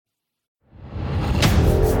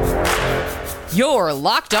Your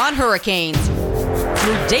Locked On Hurricanes,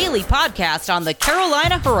 your daily podcast on the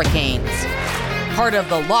Carolina Hurricanes. Part of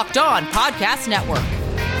the Locked On Podcast Network.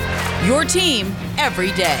 Your team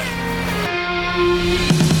every day.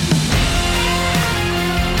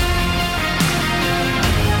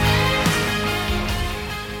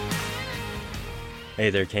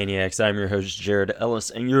 Hey there, Caniacs. I'm your host, Jared Ellis,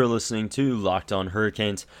 and you're listening to Locked On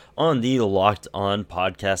Hurricanes on the Locked On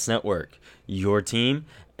Podcast Network. Your team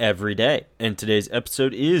every day. And today's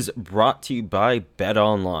episode is brought to you by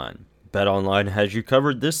BetOnline. BetOnline has you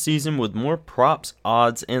covered this season with more props,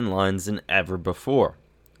 odds, and lines than ever before.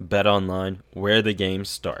 BetOnline, where the game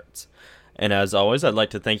starts. And as always, I'd like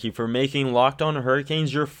to thank you for making Locked On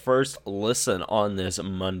Hurricanes your first listen on this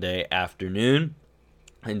Monday afternoon.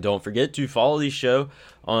 And don't forget to follow the show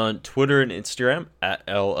on Twitter and Instagram at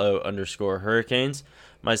LO_Hurricanes.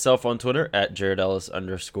 Myself on Twitter at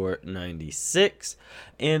JaredEllis_96.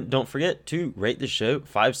 And don't forget to rate the show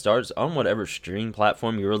 5 stars on whatever streaming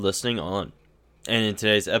platform you're listening on. And in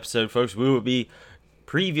today's episode, folks, we will be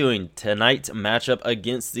previewing tonight's matchup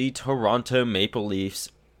against the Toronto Maple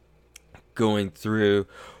Leafs, going through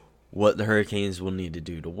what the Hurricanes will need to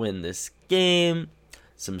do to win this game.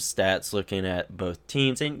 Some stats looking at both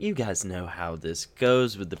teams, and you guys know how this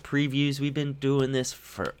goes with the previews. We've been doing this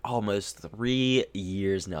for almost 3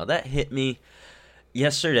 years now. That hit me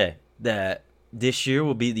yesterday, that this year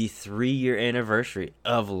will be the 3-year anniversary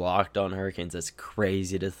of Locked On Hurricanes. That's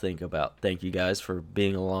crazy to think about. Thank you guys for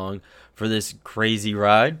being along for this crazy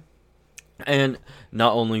ride. And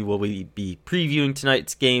not only will we be previewing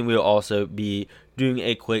tonight's game, we'll also be doing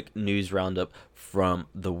a quick news roundup from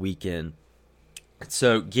the weekend.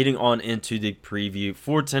 So getting on into the preview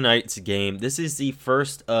for tonight's game, this is the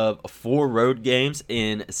first of 4 road games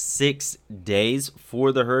in 6 days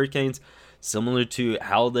for the Hurricanes, similar to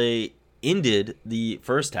how they ended the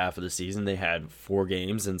first half of the season. They had 4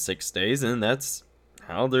 games in 6 days, and that's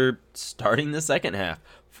how they're starting the second half.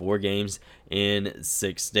 4 games in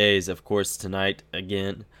 6 days. Of course, tonight,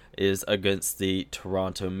 again, is against the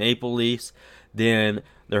Toronto Maple Leafs. Then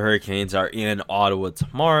the Hurricanes are in Ottawa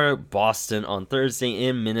tomorrow, Boston on Thursday,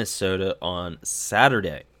 and Minnesota on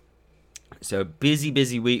Saturday. So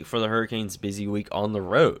busy week for the Hurricanes, busy week on the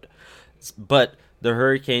road. But the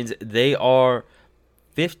Hurricanes, they are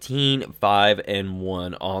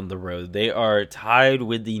 15-5-1 on the road. They are tied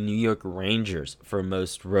with the New York Rangers for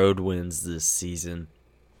most road wins this season.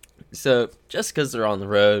 So just because they're on the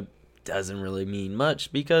road doesn't really mean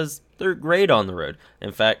much, because they're great on the road.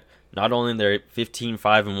 In fact, not only they're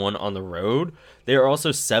 15-5-1 on the road, they are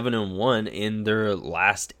also 7-1 in their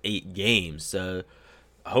last 8 games. So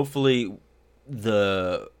hopefully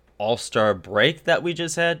the All-Star break that we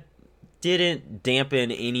just had didn't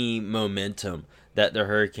dampen any momentum that the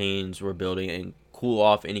Hurricanes were building and cool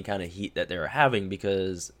off any kind of heat that they were having,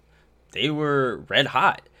 because they were red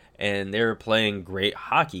hot and they were playing great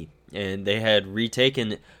hockey, and they had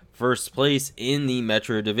retaken first place in the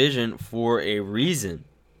Metro Division for a reason.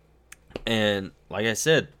 And like I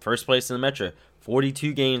said, first place in the Metro,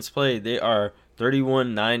 42 games played. They are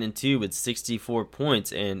 31-9-2 with 64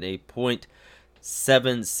 points and a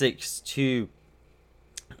 .762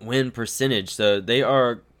 win percentage. So they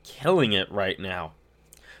are killing it right now.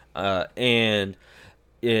 The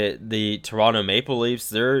Toronto Maple Leafs,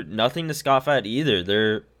 they're nothing to scoff at either.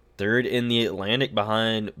 They're third in the Atlantic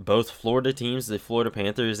behind both Florida teams, the Florida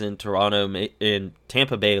Panthers and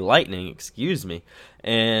Tampa Bay Lightning,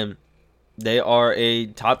 and they are a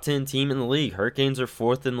top 10 team in the league. Hurricanes are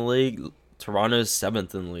 4th in the league. Toronto's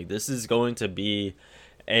 7th in the league. This is going to be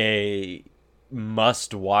a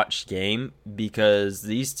must-watch game, because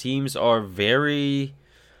these teams are very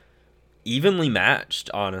evenly matched,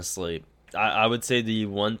 honestly. I would say the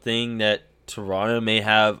one thing that Toronto may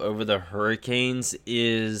have over the Hurricanes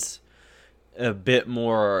is a bit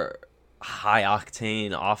more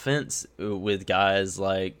high-octane offense with guys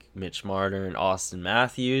like Mitch Marner and Austin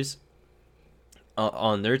Matthews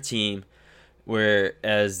on their team,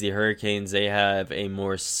 whereas the Hurricanes, they have a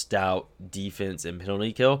more stout defense and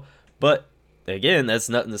penalty kill. But again, that's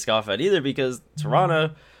nothing to scoff at either, because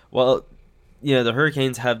Toronto, well, the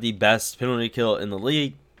Hurricanes have the best penalty kill in the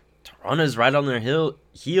league. Toronto's right on their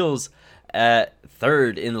heels at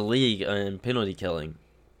 3rd in the league in penalty killing.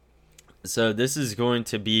 So this is going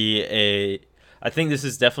to be I think this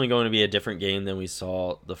is definitely going to be a different game than we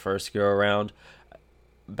saw the first go around.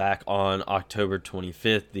 Back on October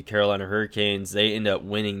 25th, the Carolina Hurricanes, they ended up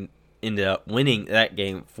winning that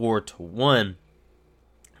game 4-1,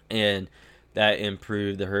 and that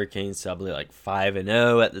improved the Hurricanes to, I believe, like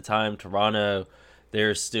 5-0 at the time. Toronto,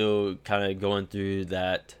 they're still kind of going through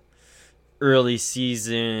that early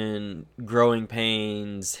season growing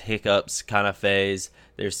pains, hiccups kind of phase.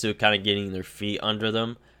 They're still kind of getting their feet under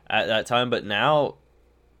them at that time. But now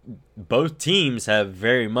both teams have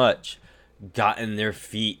very much gotten their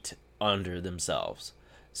feet under themselves.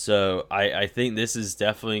 So I think this is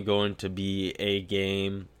definitely going to be a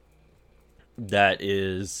game that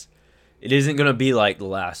it isn't going to be like the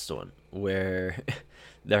last one where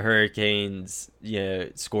the Hurricanes,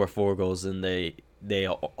 score 4 goals and they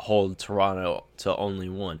hold Toronto to only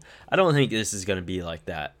 1. I don't think this is going to be like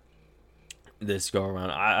that this go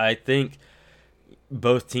around. I think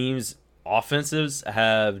both teams' offensives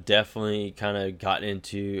have definitely kind of gotten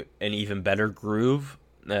into an even better groove.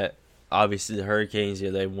 That obviously the Hurricanes,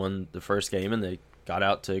 they won the first game and they got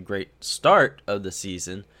out to a great start of the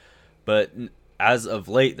season. But as of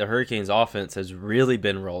late, the Hurricanes' offense has really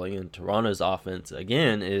been rolling, and Toronto's offense,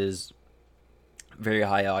 again, is very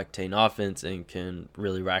high-octane offense and can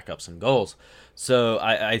really rack up some goals. So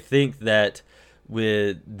I think that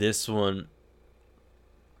with this one,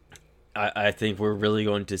 I think we're really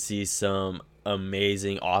going to see some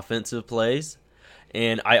amazing offensive plays.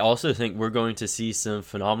 And I also think we're going to see some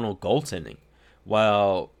phenomenal goaltending.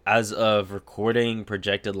 While, as of recording,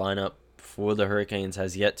 projected lineup for the Hurricanes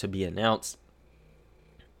has yet to be announced,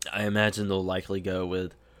 I imagine they'll likely go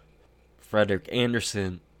with Frederik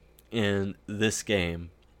Andersen in this game.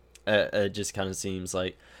 It just kind of seems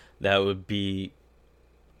like that would be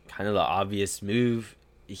kind of the obvious move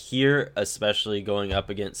here, especially going up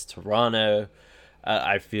against Toronto.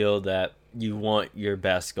 I feel that you want your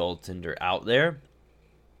best goaltender out there.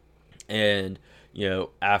 And,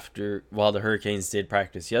 while the Hurricanes did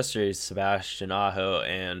practice yesterday, Sebastian Aho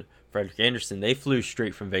and Frederik Andersen, they flew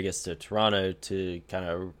straight from Vegas to Toronto to kind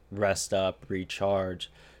of rest up, recharge,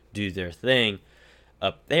 do their thing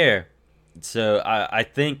up there. So I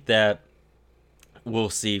think that we'll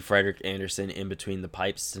see Frederik Andersen in between the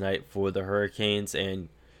pipes tonight for the Hurricanes, and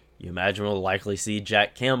you imagine we'll likely see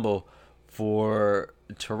Jack Campbell for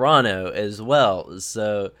Toronto as well.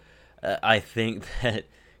 So I think that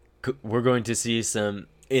we're going to see some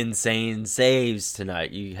insane saves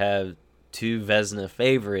tonight. You have 2 Vezina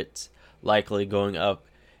favorites likely going up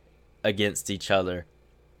against each other.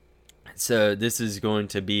 So this is going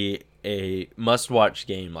to be a must-watch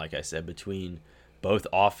game, like I said, between both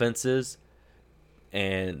offenses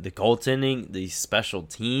and the goaltending, the special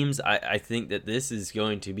teams. I think that this is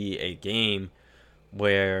going to be a game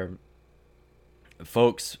where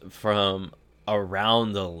folks from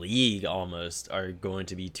around the league almost are going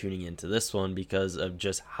to be tuning into this one because of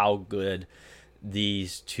just how good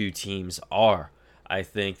these two teams are. I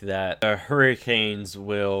think that the Hurricanes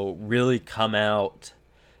will really come out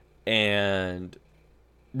and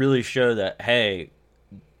really show that, hey,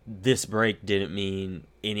 this break didn't mean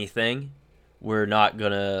anything. We're not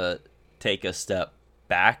going to take a step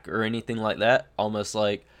back or anything like that. Almost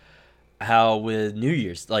like how with New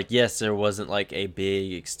Year's, like, yes, there wasn't like a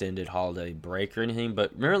big extended holiday break or anything,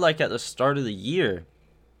 but remember, like, at the start of the year,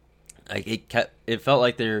 like, it felt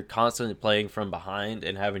like they were constantly playing from behind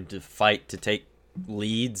and having to fight to take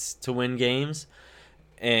leads to win games.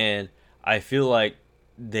 And I feel like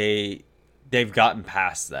they've gotten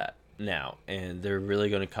past that now, and they're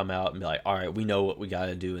really going to come out and be like, all right, we know what we got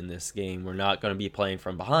to do in this game. We're not going to be playing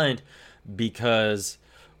from behind, because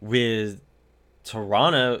with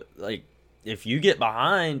Toronto, like, if you get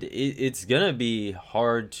behind, it's going to be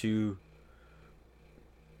hard to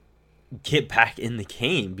get back in the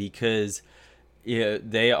game, because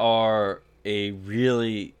they are a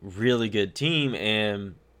really, really good team,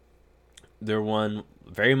 and they're one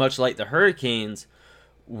very much like the Hurricanes.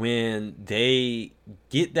 When they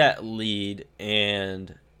get that lead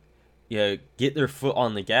and get their foot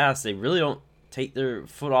on the gas, they really don't take their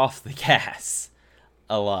foot off the gas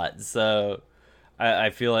a lot. So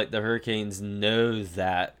I feel like the Hurricanes know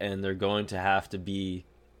that, and they're going to have to be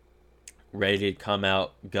ready to come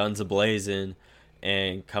out guns a-blazing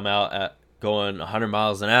and come out at going 100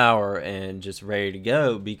 miles an hour and just ready to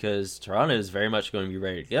go, because Toronto is very much going to be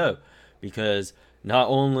ready to go, because not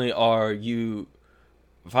only are you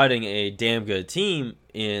fighting a damn good team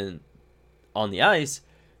on the ice,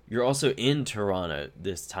 you're also in Toronto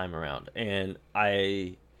this time around. And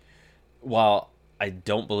while I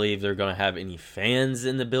don't believe they're going to have any fans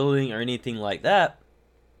in the building or anything like that,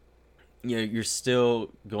 you're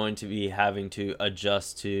still going to be having to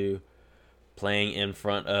adjust to playing in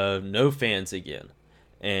front of no fans again.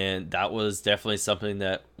 And that was definitely something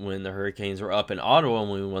that when the Hurricanes were up in Ottawa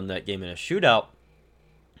and we won that game in a shootout,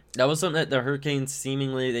 that was something that the Hurricanes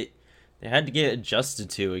seemingly they had to get adjusted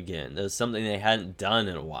to again. That was something they hadn't done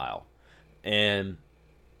in a while. And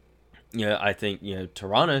I think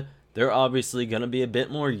Toronto, they're obviously going to be a bit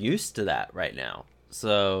more used to that right now.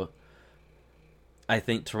 So I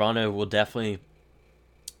think Toronto will definitely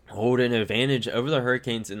hold an advantage over the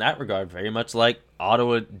Hurricanes in that regard, very much like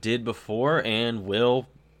Ottawa did before and will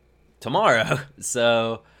tomorrow.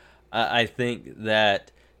 So I think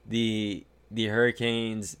that the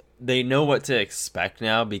Hurricanes, they know what to expect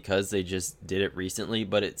now because they just did it recently,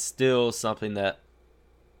 but it's still something that,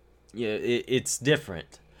 it's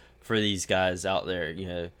different for these guys out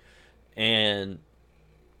there, and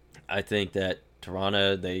I think that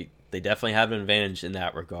Toronto, they definitely have an advantage in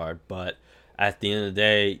that regard. But at the end of the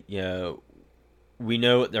day, we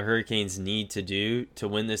know what the Hurricanes need to do to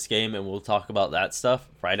win this game, and we'll talk about that stuff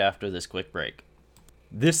right after this quick break.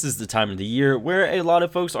 This is the time of the year where a lot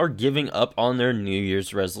of folks are giving up on their New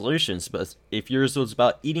Year's resolutions. But if yours was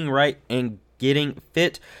about eating right and getting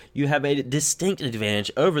fit, you have a distinct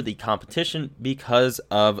advantage over the competition because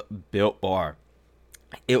of Built Bar.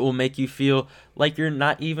 It will make you feel like you're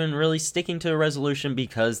not even really sticking to a resolution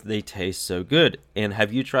because they taste so good. And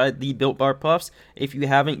have you tried the Built Bar Puffs? If you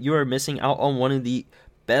haven't, you are missing out on one of the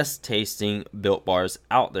best tasting Built Bars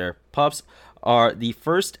out there. Puffs are the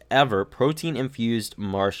first ever protein infused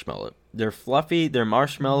marshmallow. They're fluffy, they're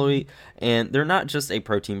marshmallowy, and they're not just a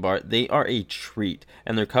protein bar, they are a treat.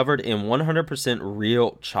 And they're covered in 100%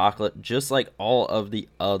 real chocolate, just like all of the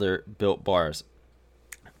other Built Bars.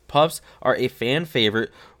 Puffs are a fan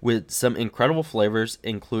favorite with some incredible flavors,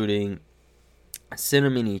 including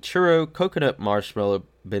cinnamon churro, coconut marshmallow,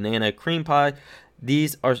 banana cream pie.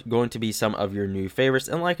 These are going to be some of your new favorites.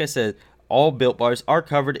 And like I said, all Built Bars are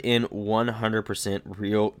covered in 100%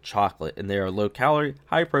 real chocolate, and they are low calorie,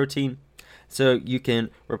 high protein, so you can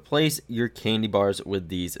replace your candy bars with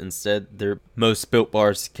these instead. Most Built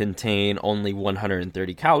Bars contain only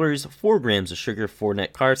 130 calories, 4 grams of sugar, 4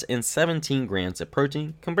 net carbs, and 17 grams of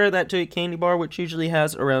protein. Compare that to a candy bar, which usually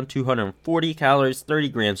has around 240 calories, 30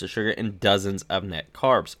 grams of sugar, and dozens of net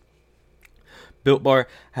carbs. Built Bar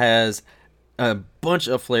has a bunch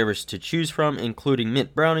of flavors to choose from, including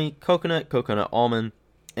mint brownie, coconut almond,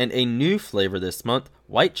 and a new flavor this month,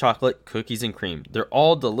 white chocolate cookies and cream. They're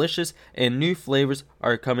all delicious, and new flavors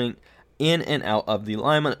are coming in and out of the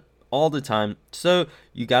lineup all the time. So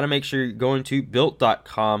you got to make sure you're going to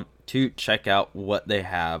built.com to check out what they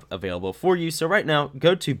have available for you. So right now,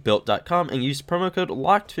 go to built.com and use promo code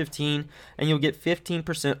LOCKED15, and you'll get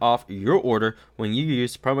 15% off your order when you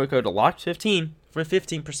use promo code LOCKED15 for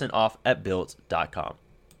 15% off at built.com.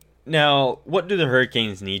 Now, what do the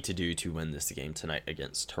Hurricanes need to do to win this game tonight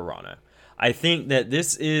against Toronto? I think that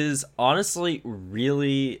this is honestly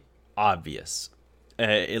really obvious,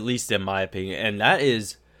 at least in my opinion, and that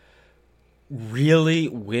is really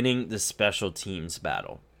winning the special teams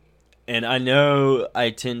battle. And I know I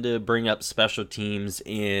tend to bring up special teams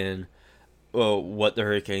in what the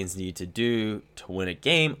Hurricanes need to do to win a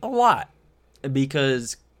game a lot,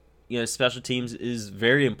 because special teams is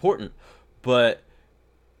very important. But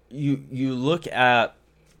you look at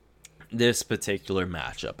this particular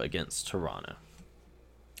matchup against Toronto.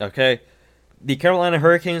 Okay, the Carolina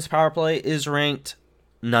Hurricanes power play is ranked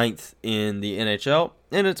 9th in the NHL,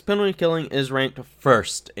 and its penalty killing is ranked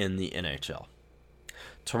 1st in the NHL.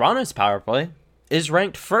 Toronto's power play is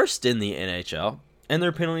ranked 1st in the NHL, and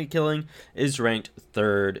their penalty killing is ranked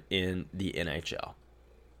 3rd in the NHL.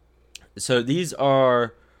 So these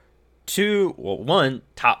are one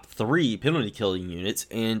top 3 penalty killing units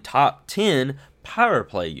and top 10 power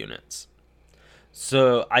play units.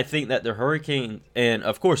 So I think that the Hurricanes, and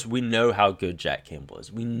of course we know how good Jack Campbell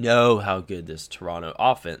is. We know how good this Toronto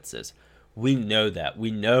offense is. We know that.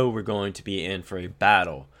 We know we're going to be in for a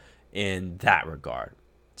battle in that regard.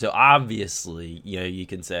 So obviously, you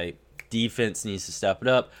can say defense needs to step it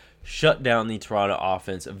up, shut down the Toronto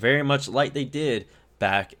offense, very much like they did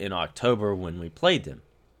back in October when we played them.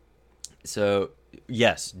 So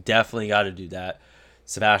yes, definitely got to do that.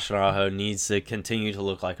 Sebastian Aho needs to continue to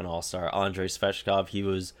look like an all-star. Andrei Svechnikov, he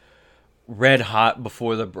was red hot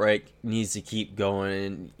before the break, needs to keep going.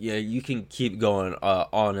 And you can keep going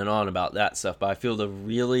on and on about that stuff. But I feel the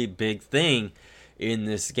really big thing in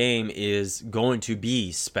this game is going to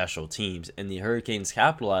be special teams. And the Hurricanes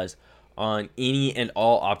capitalize on any and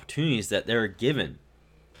all opportunities that they're given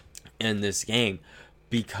in this game,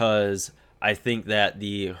 because I think that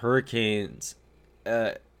the Hurricanes,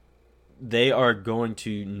 they are going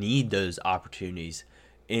to need those opportunities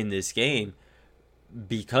in this game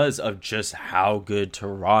because of just how good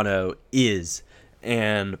Toronto is.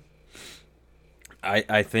 And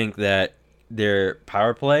I think that their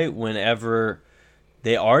power play, whenever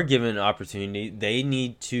they are given an opportunity, they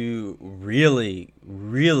need to really,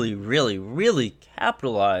 really, really, really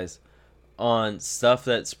capitalize on stuff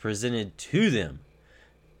that's presented to them.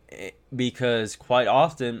 Because quite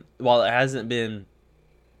often, while it hasn't been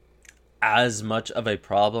as much of a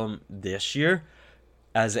problem this year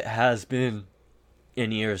as it has been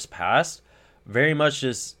in years past, very much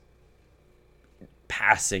just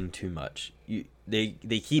passing too much.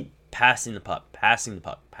 They keep passing the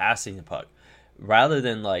puck, rather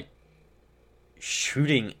than like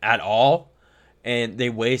shooting at all, and they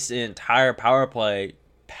waste an entire power play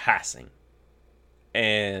passing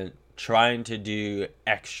and trying to do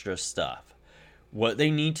extra stuff. What they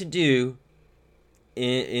need to do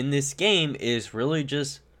in this game is really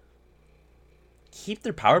just keep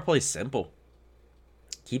their power play simple.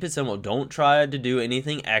 Keep it simple. Don't try to do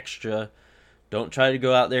anything extra. Don't try to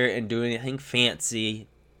go out there and do anything fancy.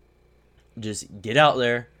 Just get out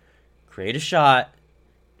there, create a shot,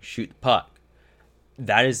 shoot the puck.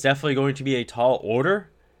 That is definitely going to be a tall order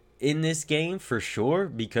in this game for sure,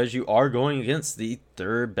 because you are going against the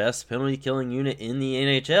third best penalty killing unit in the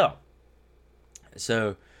NHL.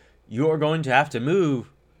 So you are going to have to move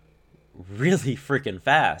really freaking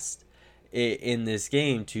fast in this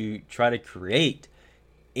game to try to create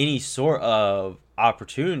any sort of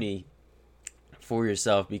opportunity for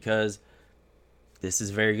yourself, because this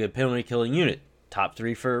is a very good penalty killing unit, top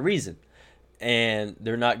 3 for a reason, and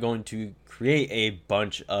they're not going to create a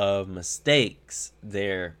bunch of mistakes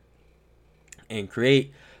there and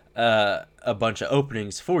create a bunch of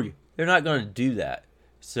openings for you. They're not going to do that.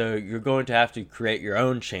 So you're going to have to create your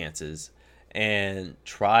own chances and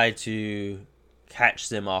try to catch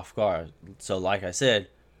them off guard. So like I said,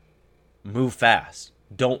 move fast.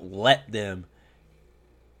 Don't let them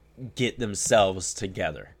get themselves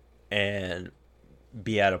together and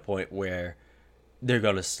be at a point where they're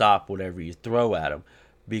going to stop whatever you throw at them,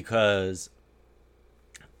 because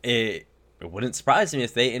it wouldn't surprise me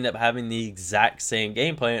if they end up having the exact same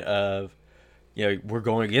game plan of, we're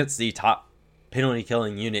going against the top penalty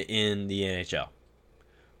killing unit in the NHL.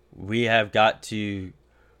 We have got to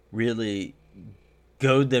really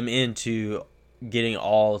goad them into getting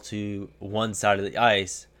all to one side of the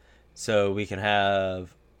ice so we can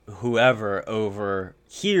have whoever over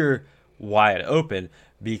here wide open,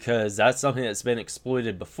 because that's something that's been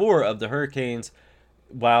exploited before of the Hurricanes.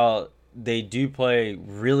 While they do play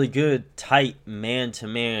really good, tight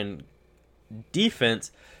man-to-man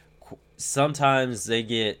defense, sometimes they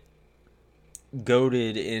get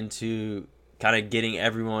goaded into kind of getting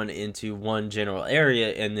everyone into one general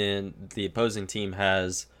area, and then the opposing team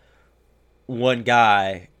has one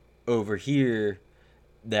guy over here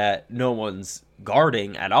that no one's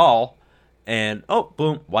guarding at all, and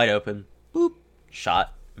boom, wide open, boop,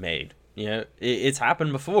 shot made. It's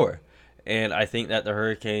happened before, and I think that the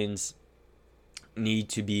Hurricanes need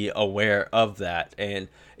to be aware of that, and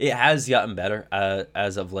it has gotten better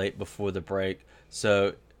as of late before the break,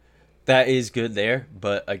 so that is good there.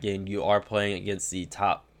 But again, you are playing against the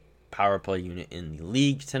top power play unit in the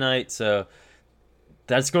league tonight, so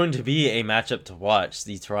that's going to be a matchup to watch,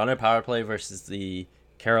 the Toronto power play versus the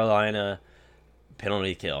Carolina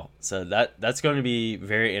penalty kill. So that's going to be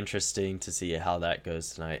very interesting to see how that goes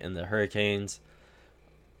tonight. And the Hurricanes,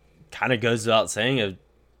 kind of goes without saying,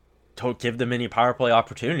 don't give them any power play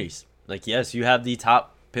opportunities. Like, yes, you have the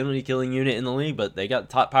top penalty killing unit in the league, but they got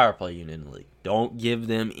the top power play unit in the league. Don't give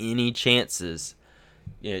them any chances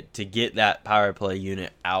to get that power play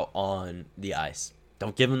unit out on the ice.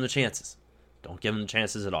 Don't give them the chances. Don't give them the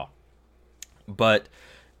chances at all. But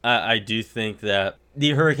I do think that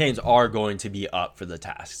the Hurricanes are going to be up for the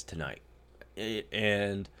task tonight.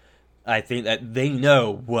 And I think that they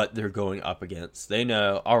know what they're going up against. They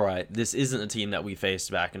know, all right, this isn't a team that we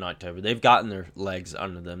faced back in October. They've gotten their legs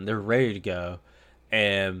under them. They're ready to go.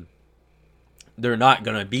 And they're not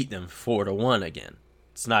going to beat them 4-1 again.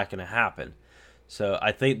 It's not going to happen. So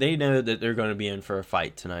I think they know that they're going to be in for a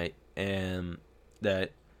fight tonight, and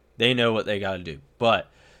that they know what they got to do. But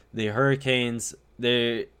the Hurricanes,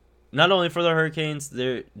 they not only for the Hurricanes,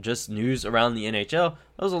 they're just news around the NHL.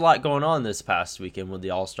 There was a lot going on this past weekend with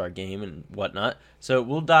the All-Star game and whatnot. So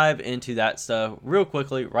we'll dive into that stuff real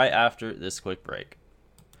quickly right after this quick break.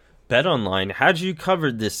 BetOnline had you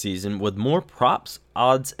covered this season with more props,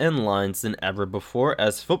 odds, and lines than ever before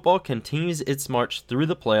as football continues its march through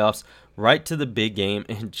the playoffs right to the big game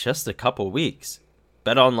in just a couple weeks.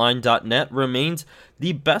 BetOnline.net remains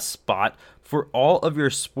the best spot for all of your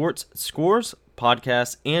sports scores,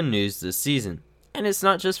 podcasts, and news this season. And it's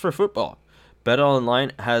not just for football.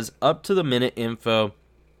 BetOnline has up-to-the-minute info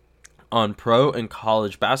on pro and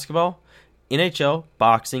college basketball, NHL,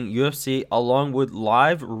 boxing, UFC, along with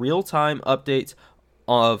live real-time updates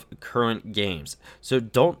of current games. So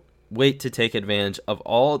don't wait to take advantage of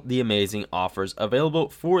all the amazing offers available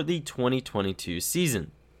for the 2022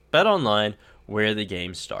 season. BetOnline, where the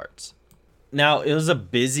game starts. Now, it was a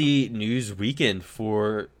busy news weekend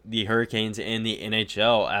for the Hurricanes and the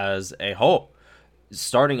NHL as a whole.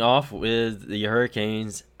 Starting off with the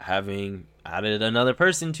Hurricanes having added another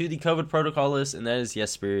person to the COVID protocol list, and that is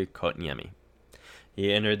Jesperi Kotkaniemi.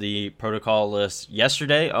 He entered the protocol list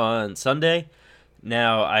yesterday on Sunday.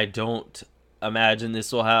 Now, I don't imagine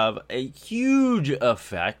this will have a huge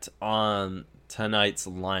effect on tonight's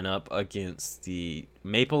lineup against the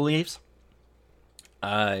Maple Leafs.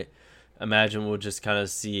 I imagine we'll just kind of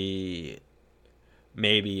see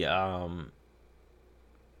maybe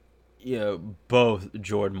both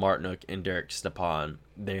Jordan Martinook and Derek Stepan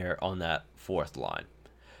there on that fourth line.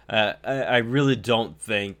 I really don't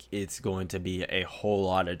think it's going to be a whole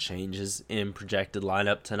lot of changes in projected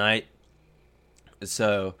lineup tonight.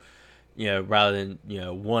 So, rather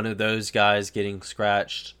than one of those guys getting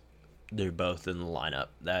scratched, they're both in the lineup.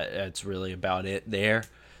 That's really about it there.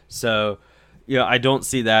 So, I don't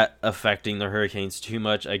see that affecting the Hurricanes too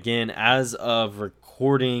much. Again, as of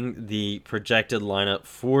recording, the projected lineup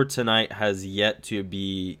for tonight has yet to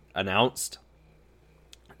be announced.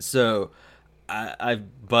 So,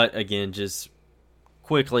 but again, just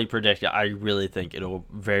quickly predict it. I really think it'll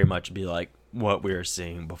very much be like what we were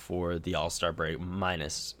seeing before the All-Star break,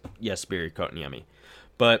 minus Jesperi Kotkaniemi.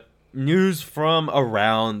 But news from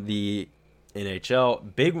around the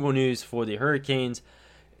NHL, big news for the Hurricanes.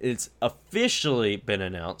 It's officially been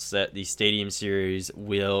announced that the Stadium Series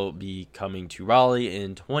will be coming to Raleigh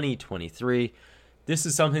in 2023. This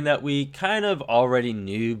is something that we kind of already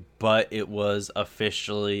knew, but it was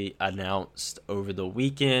officially announced over the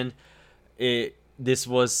weekend. This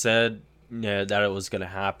was said that it was going to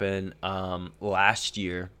happen last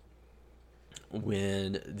year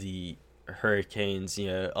when the Hurricanes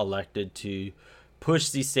elected to push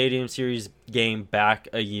the Stadium Series game back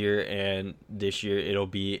a year, and this year it'll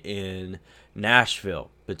be in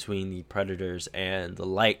Nashville between the Predators and the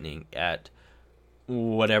Lightning at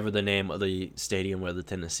whatever the name of the stadium where the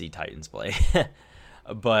Tennessee Titans play.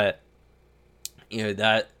 But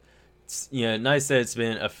that's nice that it's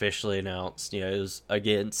been officially announced. It was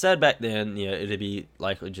again said back then it'd be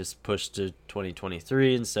likely just pushed to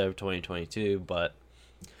 2023 instead of 2022, but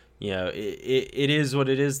it is what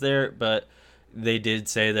it is there. But they did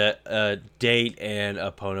say that a date and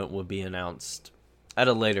opponent will be announced at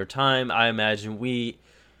a later time. I imagine we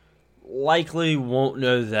likely won't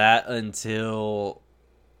know that until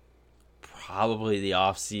probably the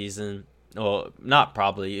off season. Well, not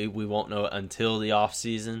probably. We won't know until the off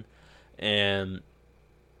season, and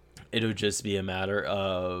it'll just be a matter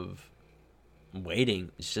of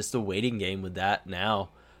waiting. It's just a waiting game with that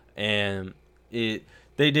now, and they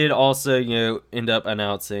did also end up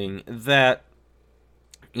announcing that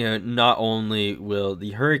not only will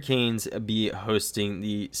the Hurricanes be hosting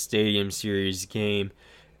the Stadium Series game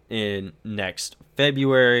in next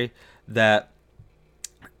February, that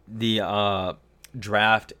the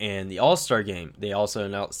draft and the All-Star game, they also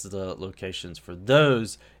announced the locations for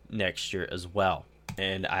those next year as well.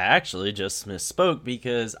 And I actually just misspoke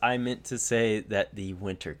because I meant to say that the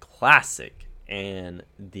Winter Classic and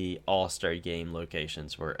the All-Star game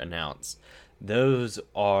locations were announced. Those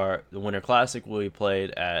are, the Winter Classic will be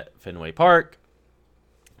played at Fenway Park.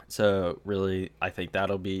 So really, I think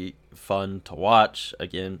that'll be fun to watch.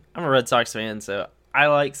 Again, I'm a Red Sox fan, so I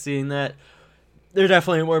like seeing that. There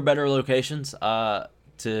definitely were better locations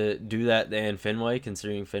to do that than Fenway,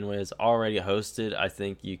 considering Fenway is already hosted. I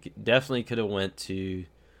think you definitely could have went to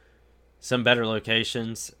some better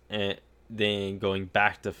locations than going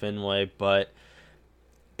back to Fenway, but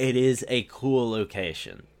it is a cool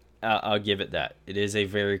location. I'll give it that. It is a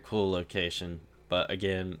very cool location, but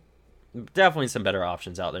again, definitely some better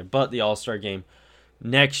options out there. But the All-Star game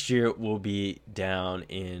next year will be down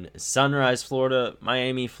in Sunrise, Florida,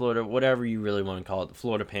 Miami, Florida, whatever you really want to call it. The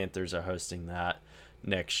Florida Panthers are hosting that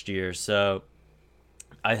next year. So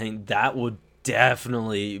I think that would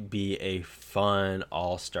definitely be a fun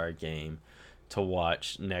All-Star game to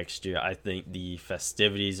watch next year. I think the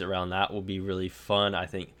festivities around that will be really fun. I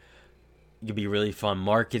think it could be really fun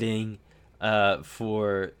marketing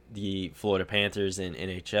for the Florida Panthers and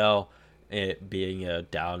NHL, it being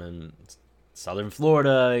down in Southern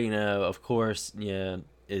Florida, of course,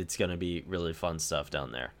 it's going to be really fun stuff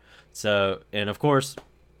down there. So, and of course,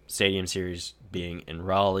 Stadium Series being in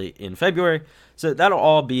Raleigh in February. So that'll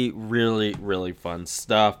all be really, really fun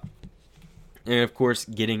stuff. And of course,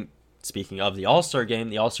 speaking of the All-Star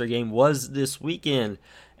game was this weekend.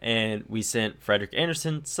 And we sent Frederick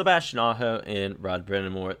Anderson, Sebastian Aho, and Rod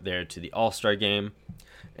Brind'Amour there to the All-Star game.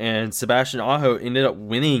 And Sebastian Aho ended up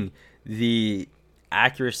winning the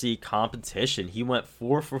accuracy competition. He went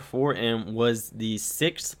 4 for 4 and was the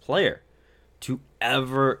 6th player to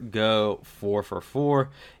ever go 4 for 4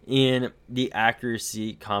 in the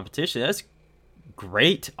accuracy competition. That's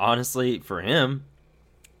great, honestly, for him,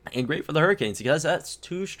 and great for the Hurricanes, because that's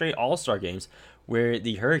 2 straight All-Star games where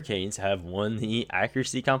the Hurricanes have won the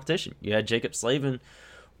accuracy competition. You had Jacob Slavin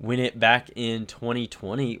win it back in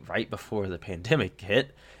 2020, right before the pandemic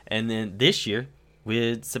hit, and then this year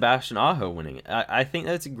with Sebastian Aho winning it. I think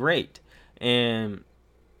that's great, and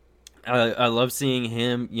I love seeing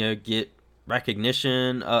him, get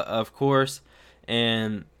recognition, of course,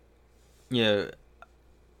 and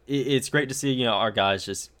it's great to see our guys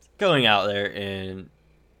just going out there and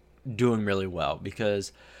doing really well,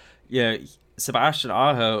 because Sebastian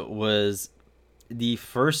Aho was the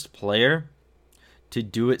first player to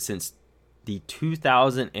do it since the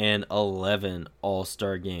 2011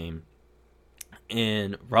 All-Star game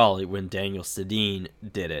in Raleigh, when Daniel Sedin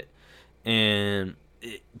did it. And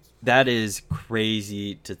that is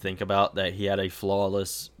crazy to think about, that he had a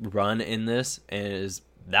flawless run in this, and it is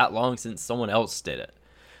that long since someone else did it.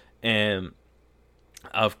 And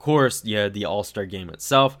of course, the All-Star game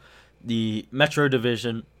itself, the Metro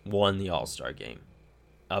Division won the All-Star game.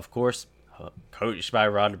 Of course, coached by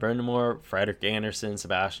Rod Brind'Amour, Frederick Anderson,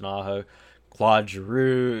 Sebastian Aho, Claude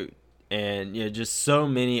Giroux, and just so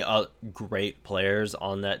many great players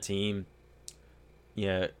on that team.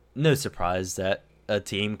 No surprise that a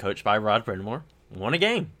team coached by Rod Brind'Amour won a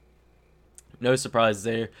game. No surprise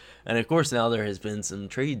there. And of course, now there has been some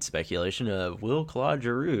trade speculation of, will Claude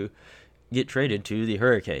Giroux get traded to the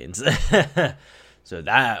Hurricanes? So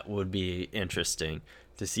that would be interesting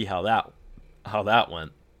to see how that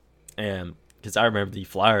went. And because I remember the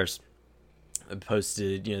Flyers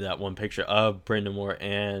posted that one picture of Brind'Amour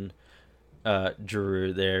and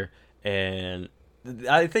Giroux there, and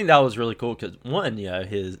I think that was really cool, because one,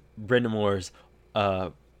 his Brind'Amour's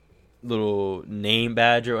little name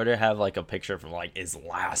badge or whatever have like a picture from like his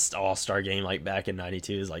last All-Star game, like back in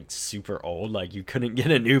 '92, is like super old, like you couldn't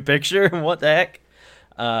get a new picture. What the heck?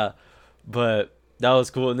 But that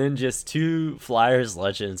was cool. And then just 2 Flyers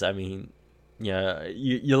legends. I mean,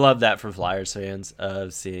 you love that for Flyers fans,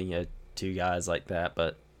 of seeing 2 guys like that.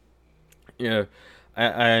 But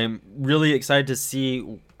I'm really excited to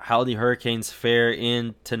see how the Hurricanes fare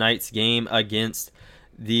in tonight's game against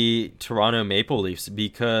the Toronto Maple Leafs,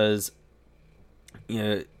 because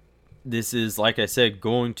this is, like I said,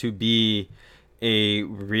 going to be a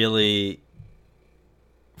really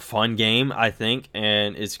fun game, I think,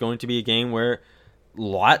 and it's going to be a game where a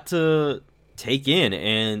lot to take in,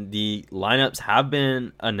 and the lineups have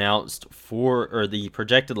been announced or the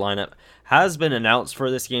projected lineup has been announced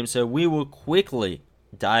for this game, so we will quickly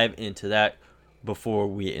dive into that before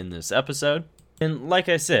we end this episode. And like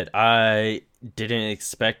I said, I didn't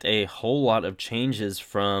expect a whole lot of changes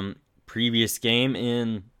from previous game,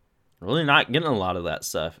 and really not getting a lot of that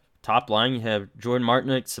stuff. Top line, you have Jordan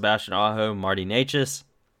Martinook, Sebastian Aho, Marty Necas.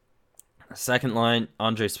 Second line,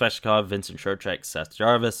 Andrei Svechnikov, Vincent Trocheck, Seth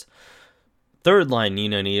Jarvis. Third line,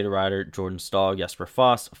 Nino Niederreiter, Jordan Staal, Jesper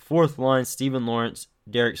Foss. Fourth line, Steven Lawrence,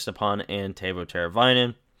 Derek Stepan, and Teuvo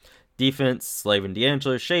Teravainen. Defense, Slavin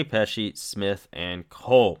D'Angelo, Shea Pesci, Smith, and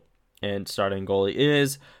Cole. And starting goalie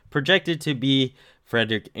is projected to be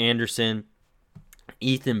Frederick Anderson.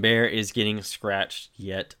 Ethan Bear is getting scratched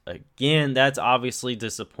yet again. That's obviously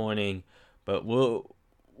disappointing, but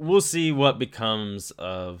we'll see what becomes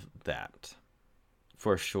of that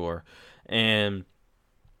for sure. And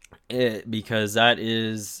because that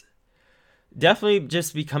is definitely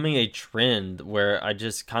just becoming a trend where I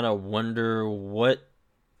just kind of wonder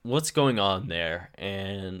what's going on there.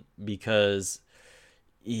 And because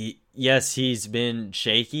he's been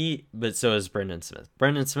shaky, but so has Brendan Smith.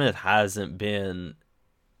 Brendan Smith hasn't been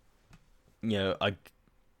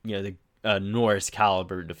the Norris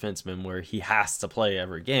caliber defenseman where he has to play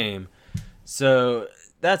every game. So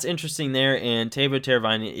that's interesting there. And Teuvo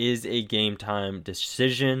Teravainen is a game time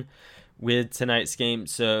decision with tonight's game.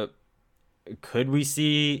 So could we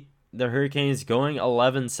see the Hurricanes going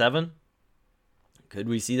 11-7? Could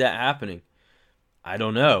we see that happening? I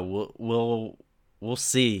don't know. We'll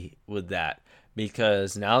see with that,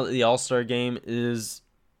 because now that the All-Star game is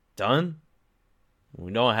done,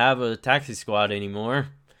 we don't have a taxi squad anymore.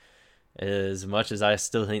 As much as I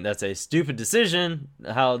still think that's a stupid decision,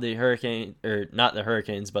 how the Hurricane, or not the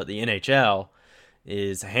Hurricanes, but the NHL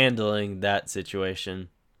is handling that situation.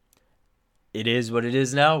 It is what it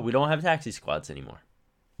is now. We don't have taxi squads anymore.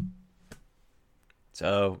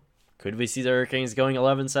 So, could we see the Hurricanes going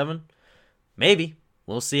 11-7? Maybe.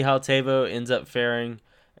 We'll see how Teuvo ends up faring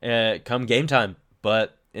come game time.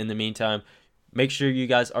 But in the meantime, make sure you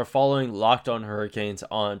guys are following Locked On Hurricanes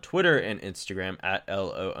on Twitter and Instagram at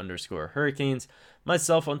LO_Hurricanes.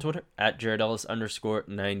 Myself on Twitter at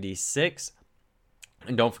JaredEllis_96.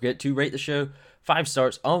 And don't forget to rate the show 5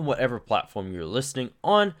 stars on whatever platform you're listening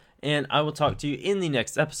on. And I will talk to you in the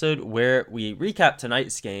next episode where we recap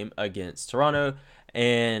tonight's game against Toronto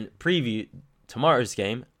and preview tomorrow's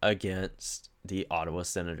game against the Ottawa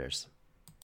Senators.